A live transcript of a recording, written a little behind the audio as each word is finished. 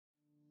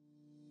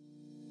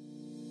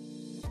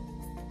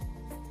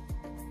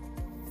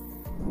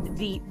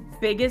The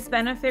biggest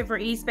benefit for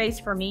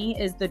eSPACE for me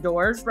is the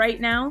doors right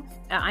now.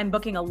 I'm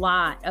booking a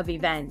lot of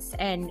events,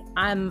 and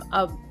I'm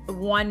a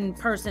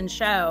one-person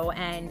show,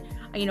 and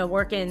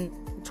working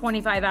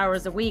 25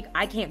 hours a week.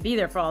 I can't be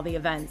there for all the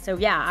events. So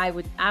yeah, I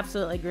would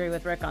absolutely agree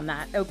with Rick on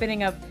that.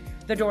 Opening up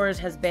the doors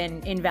has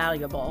been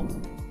invaluable.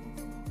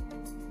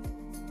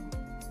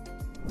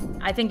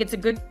 I think it's a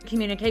good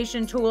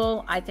communication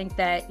tool. I think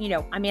that,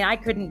 I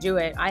couldn't do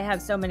it. I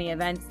have so many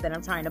events that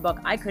I'm trying to book.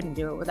 I couldn't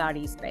do it without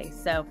eSPACE.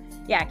 So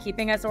yeah,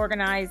 keeping us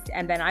organized.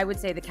 And then I would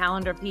say the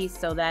calendar piece,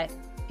 so that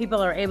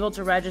people are able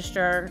to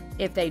register.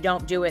 If they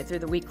don't do it through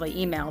the weekly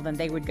email, then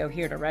they would go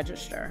here to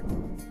register.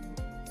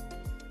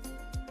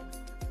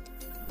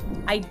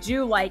 I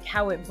do like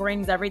how it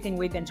brings everything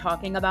we've been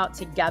talking about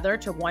together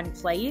to one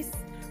place.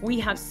 We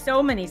have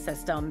so many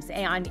systems,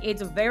 and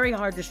it's very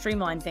hard to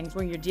streamline things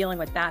when you're dealing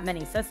with that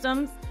many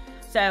systems.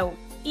 So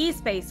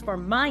eSPACE, for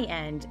my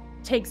end,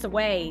 takes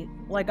away,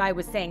 like I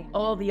was saying,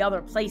 all the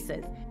other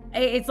places.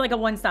 It's like a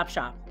one-stop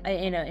shop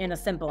in a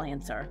simple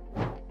answer.